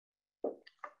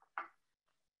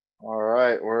All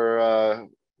right,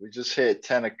 we just hit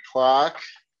 10 o'clock.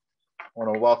 I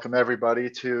want to welcome everybody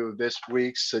to this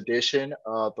week's edition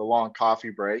of the Long Coffee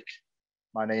Break.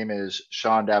 My name is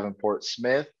Sean Davenport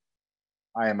Smith.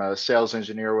 I am a sales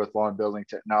engineer with Lawn Building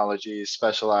Technologies,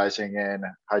 specializing in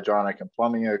hydronic and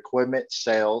plumbing equipment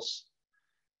sales.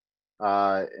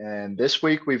 And this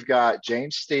week we've got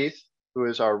James Steeth, who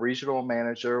is our regional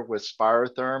manager with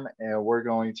Spirotherm, and we're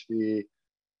going to be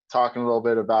talking a little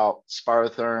bit about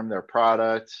Spirotherm, their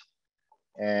product.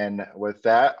 And with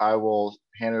that, I will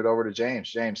hand it over to James.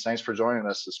 James, thanks for joining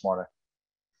us this morning.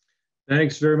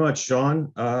 Thanks very much,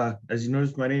 Sean. As you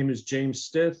noticed, my name is James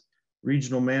Steeth,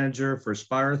 regional manager for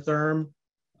Spirotherm.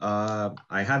 I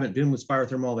haven't been with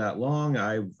Spirotherm all that long.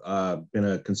 I've been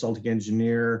a consulting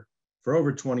engineer for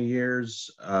over 20 years,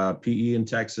 PE in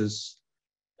Texas,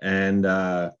 and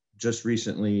just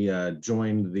recently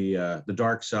joined the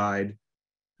dark side.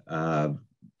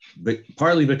 But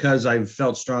partly because I've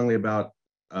felt strongly about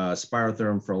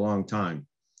Spirotherm for a long time.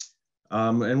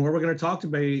 And what we're going to talk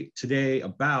today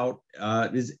about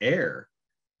is air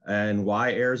and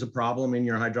why air is a problem in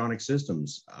your hydronic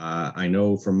systems. I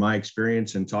know from my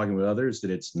experience in talking with others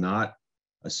that it's not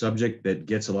a subject that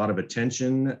gets a lot of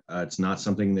attention. It's not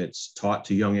something that's taught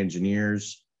to young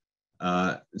engineers.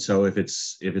 So if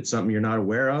it's something you're not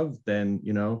aware of, then,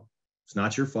 you know, it's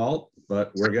not your fault,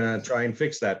 but we're going to try and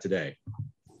fix that today.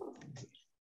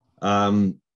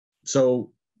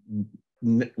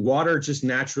 Water just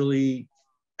naturally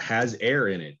has air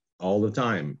in it all the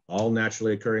time. All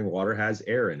naturally occurring water has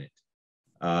air in it.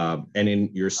 And in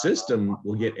your system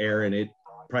will get air in it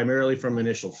primarily from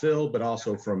initial fill, but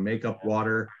also from makeup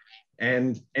water.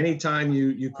 And anytime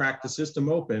you crack the system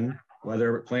open,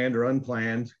 whether planned or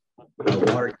unplanned,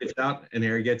 water gets out and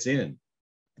air gets in.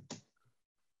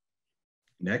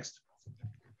 Next.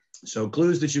 So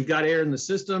clues that you've got air in the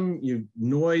system,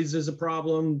 noise is a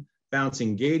problem,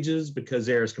 bouncing gauges because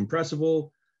air is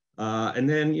compressible, and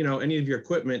then, you know, any of your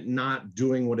equipment not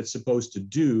doing what it's supposed to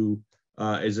do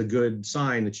is a good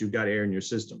sign that you've got air in your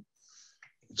system.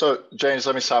 So James,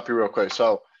 let me stop you real quick.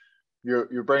 So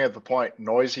you're bringing up the point,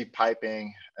 noisy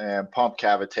piping and pump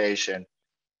cavitation.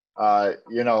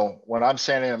 You know, when I'm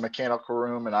standing in a mechanical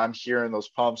room and I'm hearing those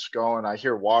pumps going, I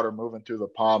hear water moving through the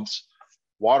pumps,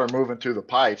 water moving through the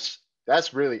pipes.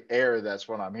 That's really air. That's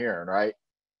what I'm hearing, right?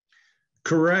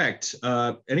 Correct.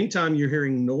 Anytime you're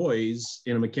hearing noise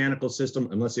in a mechanical system,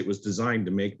 unless it was designed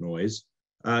to make noise,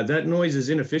 that noise is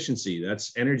inefficiency.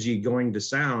 That's energy going to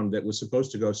sound that was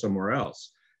supposed to go somewhere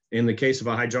else. In the case of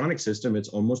a hydronic system, it's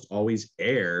almost always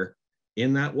air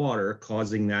in that water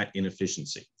causing that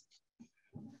inefficiency.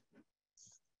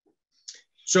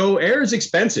 So air is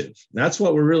expensive. That's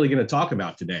what we're really going to talk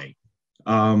about today.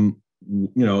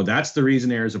 You know, that's the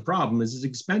reason air is a problem, is it's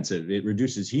expensive. It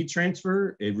reduces heat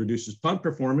transfer, it reduces pump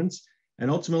performance,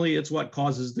 and ultimately it's what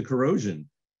causes the corrosion.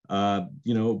 You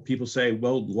know, people say,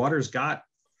 well, water's got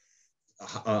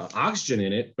oxygen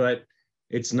in it, but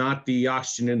it's not the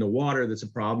oxygen in the water that's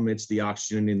a problem, it's the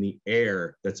oxygen in the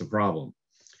air that's a problem.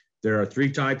 There are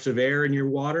three types of air in your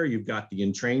water. You've got the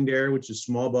entrained air, which is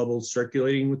small bubbles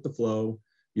circulating with the flow.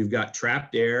 You've got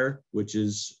trapped air, which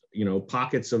is, you know,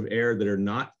 pockets of air that are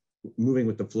not moving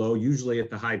with the flow, usually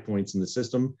at the high points in the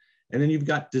system. And then you've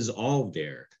got dissolved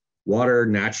air. Water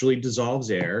naturally dissolves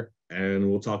air, and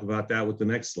we'll talk about that with the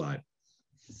next slide.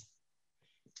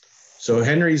 So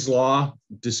Henry's law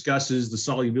discusses the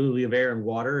solubility of air in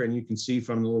water, and you can see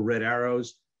from the little red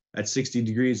arrows at 60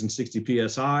 degrees and 60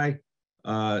 psi,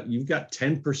 you've got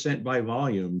 10% by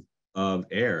volume of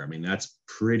air. I mean, that's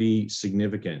pretty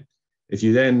significant. If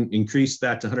you then increase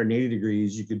that to 180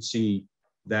 degrees, you could see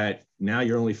that now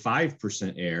you're only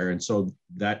 5% air. And so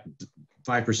that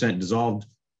 5% dissolved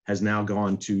has now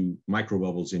gone to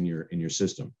microbubbles in your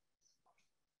system.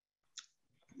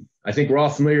 I think we're all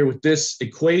familiar with this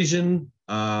equation.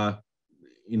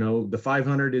 You know, the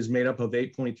 500 is made up of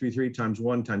 8.33 times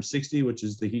 1 times 60, which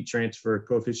is the heat transfer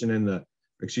coefficient and the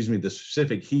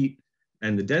specific heat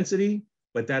and the density,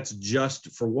 but that's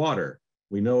just for water.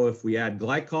 We know if we add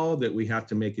glycol that we have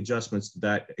to make adjustments to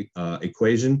that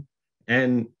equation.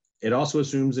 And it also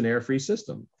assumes an air-free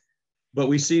system. But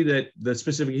we see that the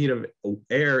specific heat of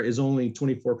air is only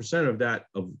 24% of that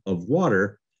of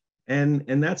water. And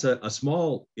that's a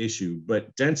small issue,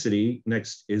 but density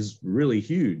next is really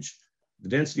huge. The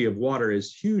density of water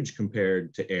is huge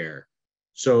compared to air.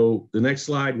 So the next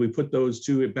slide, we put those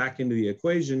two back into the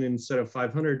equation. Instead of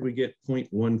 500, we get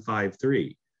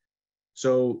 0.153.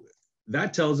 So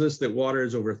that tells us that water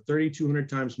is over 3,200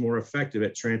 times more effective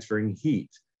at transferring heat.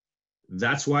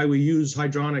 That's why we use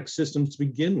hydronic systems to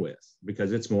begin with,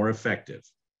 because it's more effective.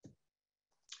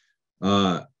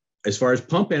 As far as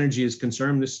pump energy is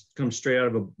concerned, this comes straight out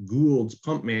of a Gould's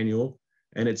pump manual,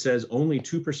 and it says only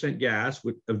 2% gas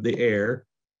of the air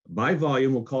by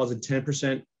volume will cause a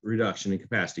 10% reduction in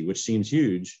capacity, which seems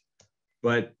huge.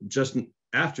 But just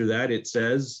after that, it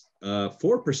says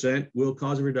 4% will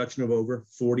cause a reduction of over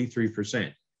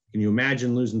 43%. Can you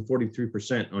imagine losing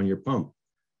 43% on your pump?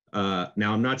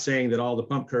 Now, I'm not saying that all the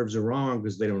pump curves are wrong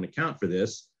because they don't account for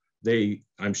this. They,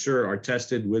 I'm sure, are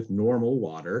tested with normal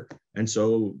water. And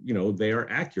so, you know, they are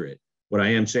accurate. What I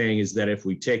am saying is that if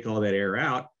we take all that air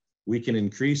out, we can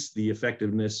increase the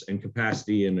effectiveness and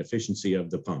capacity and efficiency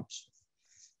of the pumps.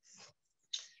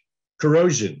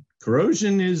 Corrosion.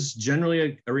 Corrosion is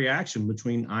generally a reaction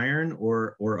between iron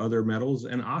or other metals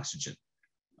and oxygen.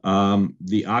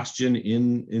 The oxygen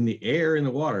in the air, in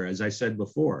the water, as I said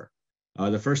before.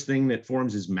 The first thing that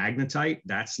forms is magnetite.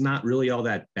 That's not really all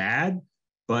that bad,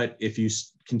 but if you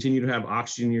continue to have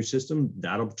oxygen in your system,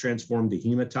 that'll transform to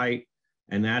hematite,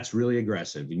 and that's really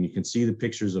aggressive. And you can see the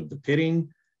pictures of the pitting.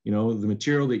 You know, the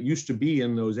material that used to be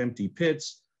in those empty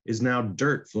pits is now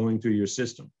dirt flowing through your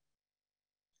system.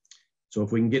 So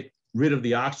if we can get rid of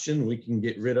the oxygen, we can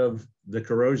get rid of the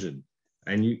corrosion.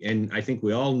 And I think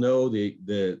we all know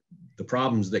the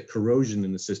problems that corrosion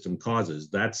in the system causes.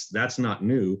 That's not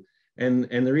new. And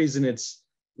the reason it's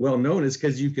well known is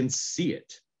because you can see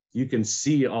it. You can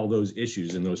see all those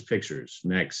issues in those pictures.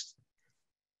 Next.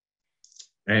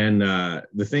 And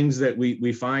the things that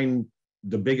we find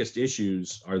the biggest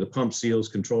issues are the pump seals,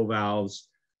 control valves,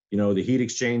 you know, the heat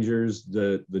exchangers,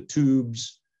 the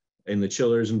tubes and the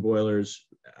chillers and boilers.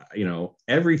 You know,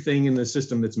 everything in the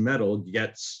system that's metal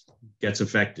gets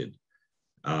affected.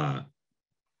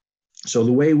 So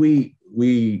the way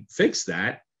we fix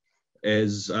that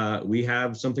is we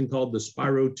have something called the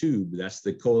spiro tube. That's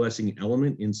the coalescing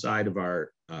element inside of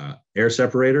our air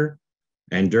separator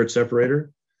and dirt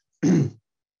separator.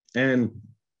 And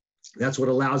that's what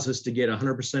allows us to get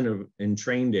 100% of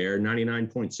entrained air,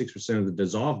 99.6% of the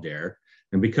dissolved air.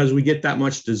 And because we get that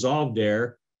much dissolved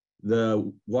air,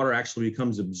 the water actually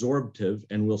becomes absorptive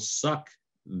and will suck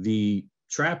the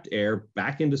trapped air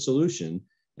back into solution.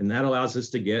 And that allows us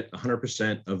to get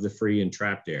 100% of the free and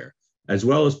trapped air, as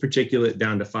well as particulate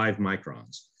down to 5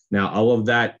 microns. Now, all of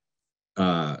that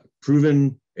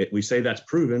proven, we say that's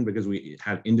proven because we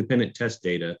have independent test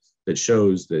data that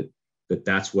shows that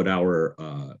that's what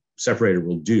our separator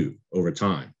will do over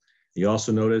time. You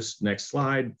also notice, next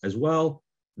slide as well,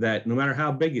 that no matter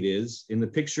how big it is, in the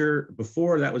picture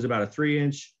before that was about a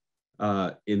 3-inch.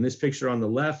 In this picture on the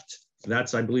left,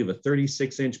 that's, I believe, a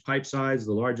 36-inch pipe size,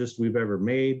 the largest we've ever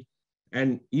made.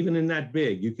 And even in that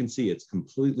big, you can see it's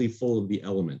completely full of the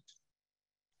element.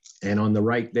 And on the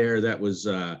right there, that was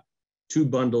 2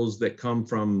 bundles that come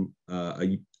from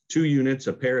 2 units,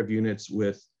 a pair of units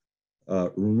with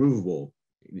removable.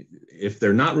 If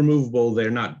they're not removable, they're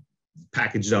not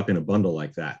packaged up in a bundle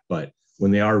like that. But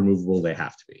when they are removable, they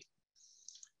have to be.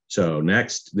 So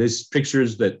next, this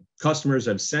pictures that customers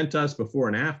have sent us before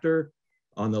and after.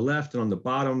 On the left and on the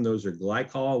bottom, those are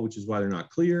glycol, which is why they're not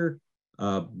clear.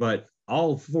 But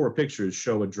all 4 pictures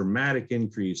show a dramatic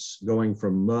increase going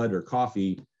from mud or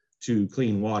coffee to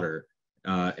clean water.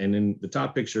 And in the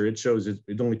top picture, it shows it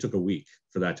only took a week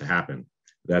for that to happen.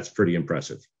 That's pretty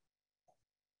impressive.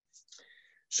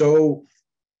 So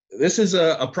this is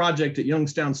a project at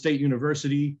Youngstown State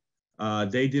University.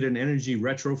 They did an energy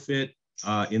retrofit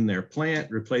in their plant,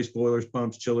 replaced boilers,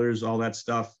 pumps, chillers, all that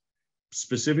stuff,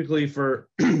 specifically for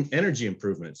energy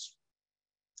improvements.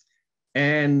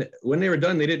 And when they were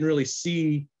done, they didn't really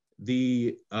see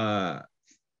the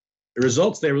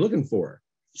results they were looking for.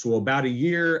 So about a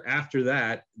year after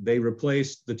that, they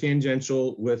replaced the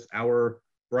tangential with our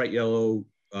bright yellow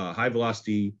high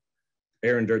velocity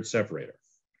air and dirt separator.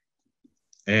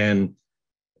 And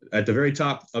at the very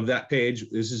top of that page,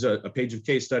 this is a page of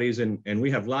case studies, and we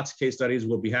have lots of case studies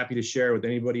we'll be happy to share with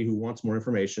anybody who wants more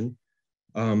information.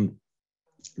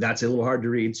 That's a little hard to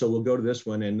read, so we'll go to this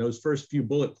one. And those first few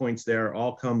bullet points there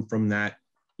all come from that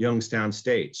Youngstown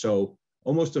State. So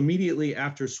almost immediately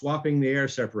after swapping the air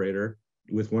separator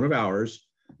with one of ours,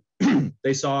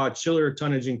 they saw a chiller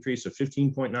tonnage increase of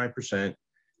 15.9%.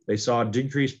 They saw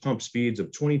decreased pump speeds of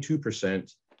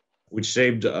 22%, which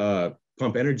saved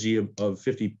pump energy of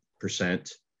 50%.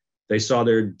 They saw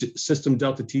their system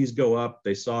delta T's go up.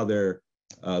 They saw their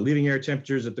leaving air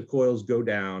temperatures at the coils go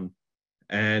down.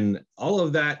 And all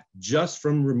of that just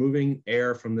from removing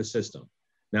air from the system.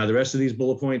 Now, the rest of these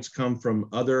bullet points come from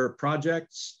other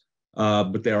projects,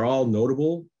 but they're all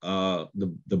notable.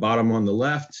 The bottom on the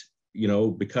left, you know,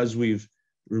 because we've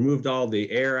removed all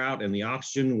the air out and the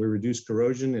oxygen, we reduce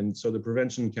corrosion. And so the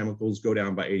prevention chemicals go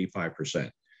down by 85%.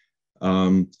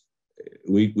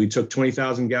 we took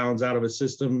 20,000 gallons out of a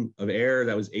system of air.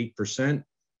 That was 8%.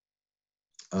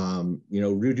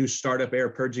 Reduced startup air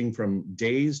purging from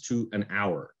days to an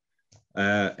hour.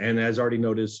 And as already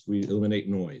noticed, we eliminate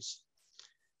noise.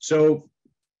 So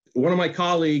one of my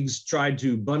colleagues tried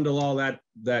to bundle all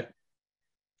that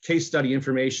case study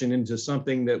information into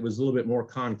something that was a little bit more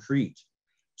concrete.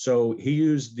 So he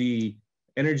used the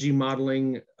energy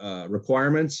modeling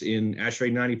requirements in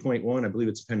ASHRAE 90.1, I believe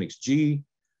it's Appendix G,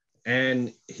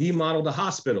 and he modeled a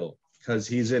hospital because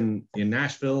he's in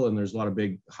Nashville and there's a lot of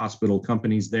big hospital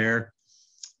companies there.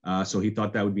 So he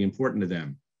thought that would be important to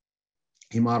them.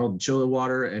 He modeled chiller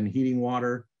water and heating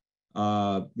water,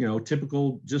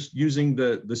 typical, just using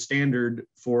the standard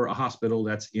for a hospital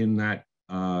that's in that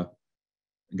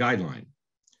guideline.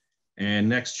 And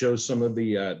next shows some of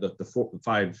the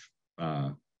 5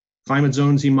 climate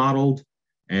zones he modeled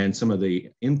and some of the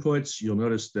inputs. You'll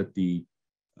notice that the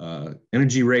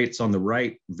energy rates on the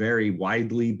right vary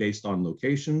widely based on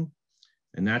location,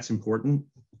 and that's important.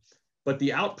 But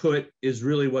the output is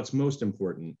really what's most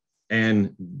important.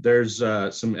 And there's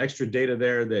some extra data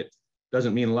there that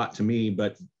doesn't mean a lot to me,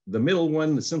 but the middle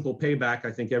one, the simple payback,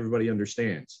 I think everybody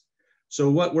understands. So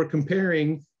what we're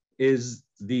comparing is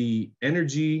the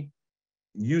energy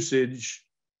usage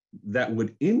that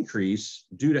would increase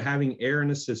due to having air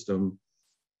in a system.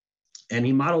 And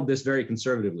he modeled this very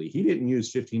conservatively. He didn't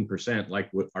use 15%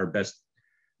 like our best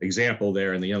example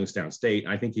there in the Youngstown State.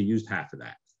 I think he used half of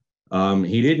that.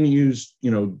 He didn't use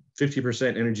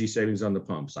 50% energy savings on the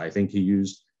pumps. I think he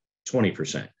used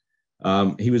 20%.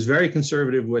 He was very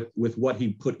conservative with what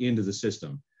he put into the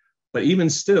system. But even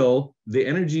still, the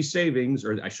energy savings,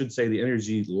 or I should say the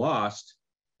energy lost,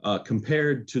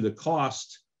 compared to the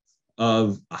cost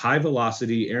of a high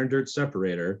velocity air and dirt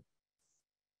separator,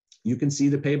 you can see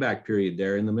the payback period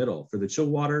there in the middle. For the chill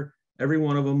water, every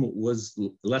one of them was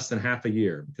less than half a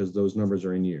year because those numbers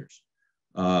are in years.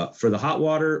 For the hot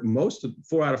water,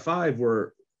 4 out of 5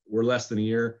 were less than a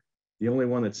year. The only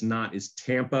one that's not is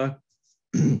Tampa,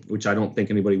 which I don't think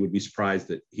anybody would be surprised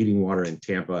that heating water in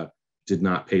Tampa did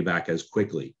not pay back as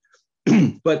quickly.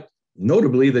 But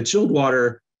notably, the chilled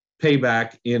water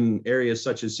payback in areas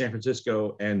such as San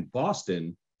Francisco and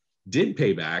Boston did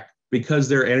pay back because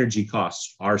their energy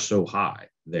costs are so high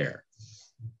there.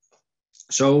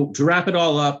 So to wrap it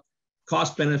all up,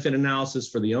 cost benefit analysis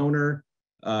for the owner,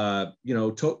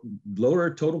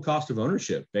 lower total cost of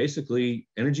ownership, basically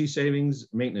energy savings,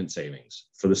 maintenance savings.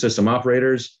 For the system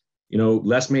operators,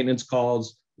 less maintenance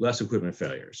calls, less equipment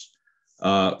failures.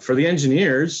 For the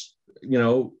engineers,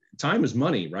 time is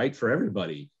money, right, for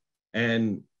everybody.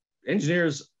 And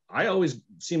engineers, I always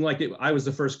seem like I was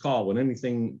the first call when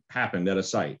anything happened at a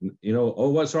site. Oh,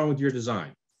 what's wrong with your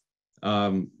design?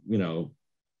 And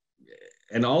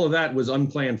all of that was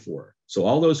unplanned for. So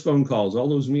all those phone calls, all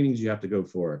those meetings you have to go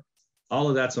for, all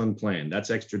of that's unplanned. That's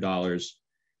extra dollars.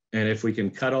 And if we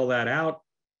can cut all that out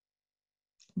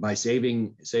by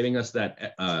saving us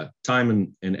that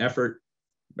time and effort,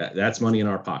 that's money in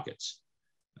our pockets.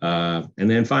 And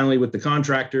then finally, with the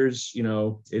contractors,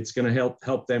 it's going to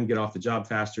help them get off the job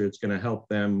faster. It's going to help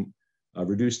them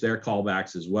reduce their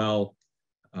callbacks as well.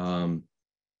 And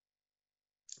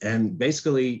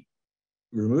basically,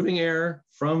 removing air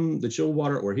from the chilled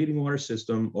water or heating water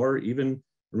system, or even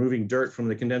removing dirt from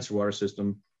the condenser water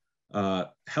system,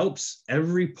 helps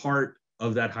every part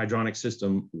of that hydronic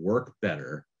system work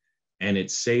better, and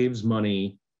it saves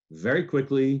money very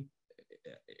quickly.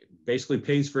 Basically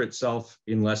pays for itself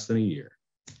in less than a year.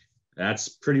 That's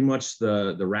pretty much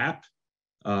the wrap.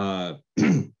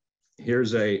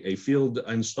 Here's a field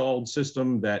installed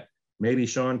system that maybe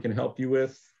Sean can help you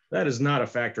with. That is not a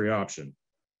factory option,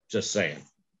 just saying.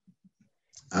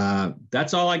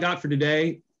 That's all I got for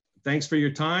today. Thanks for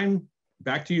your time.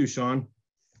 Back to you, Sean.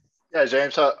 Yeah,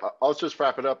 James, I'll just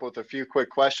wrap it up with a few quick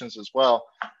questions as well.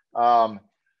 I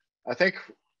think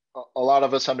a lot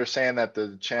of us understand that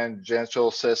the tangential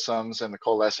systems and the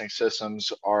coalescing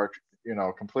systems are,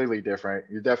 completely different.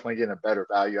 You're definitely getting a better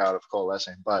value out of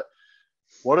coalescing. But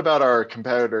what about our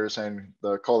competitors in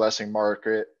the coalescing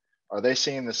market? Are they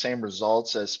seeing the same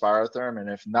results as Spirotherm? And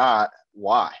if not,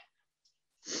 why?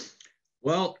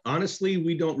 Well, honestly,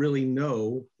 we don't really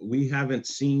know. We haven't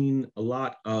seen a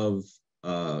lot of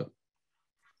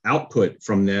output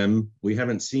from them. We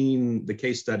haven't seen the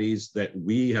case studies that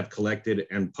we have collected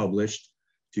and published.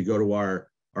 If you go to our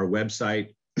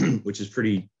website, which is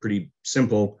pretty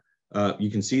simple,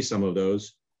 you can see some of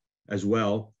those as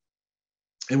well.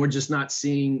 And we're just not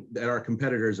seeing that our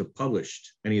competitors have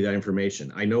published any of that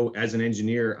information. I know as an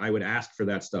engineer, I would ask for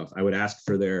that stuff. I would ask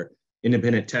for their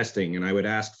independent testing, and I would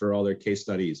ask for all their case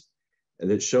studies.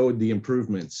 that showed the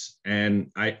improvements,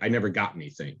 and I never got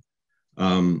anything.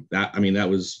 That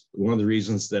was one of the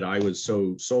reasons that I was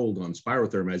so sold on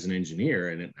Spirotherm as an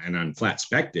engineer and on flat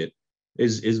spec'd it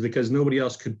is because nobody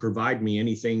else could provide me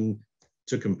anything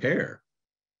to compare.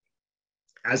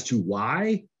 As to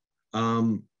why,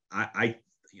 I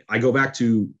go back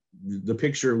to the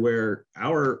picture where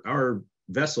our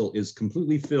vessel is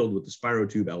completely filled with the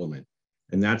spirotube element,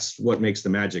 and that's what makes the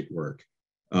magic work.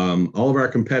 All of our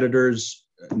competitors,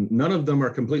 none of them are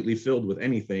completely filled with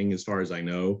anything as far as I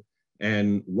know.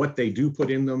 And what they do put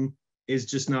in them is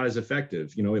just not as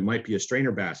effective. You know, it might be a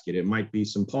strainer basket, it might be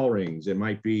some pawl rings, it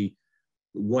might be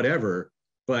whatever.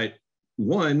 But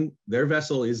one, their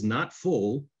vessel is not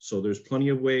full, so there's plenty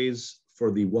of ways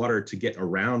for the water to get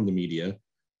around the media,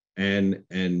 and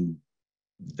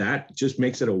that just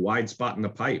makes it a wide spot in the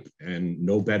pipe, and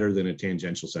no better than a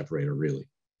tangential separator, really.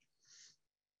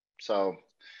 So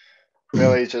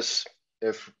really, just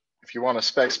if you want to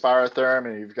spec Spirotherm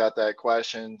and you've got that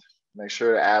question, make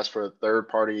sure to ask for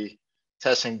third-party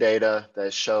testing data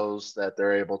that shows that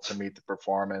they're able to meet the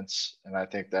performance. And I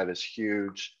think that is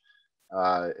huge.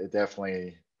 It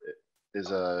definitely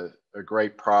is a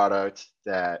great product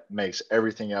that makes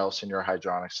everything else in your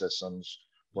hydronic systems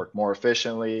work more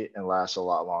efficiently and last a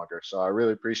lot longer. So I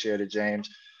really appreciate it, James.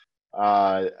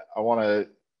 I want to,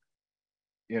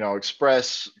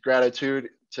 express gratitude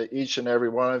to each and every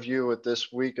one of you with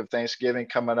this week of Thanksgiving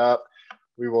coming up.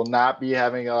 We will not be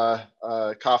having a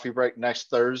coffee break next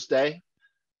Thursday.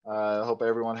 I hope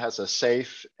everyone has a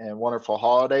safe and wonderful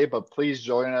holiday, but please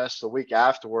join us the week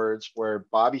afterwards where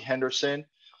Bobby Henderson,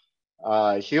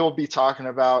 he'll be talking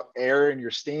about air in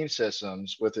your steam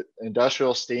systems with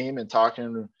industrial steam and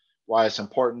talking why it's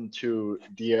important to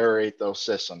deaerate those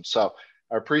systems. So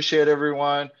I appreciate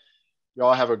everyone.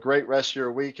 Y'all have a great rest of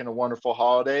your week and a wonderful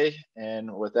holiday.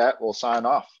 And with that, we'll sign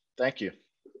off. Thank you.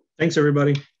 Thanks,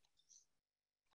 everybody.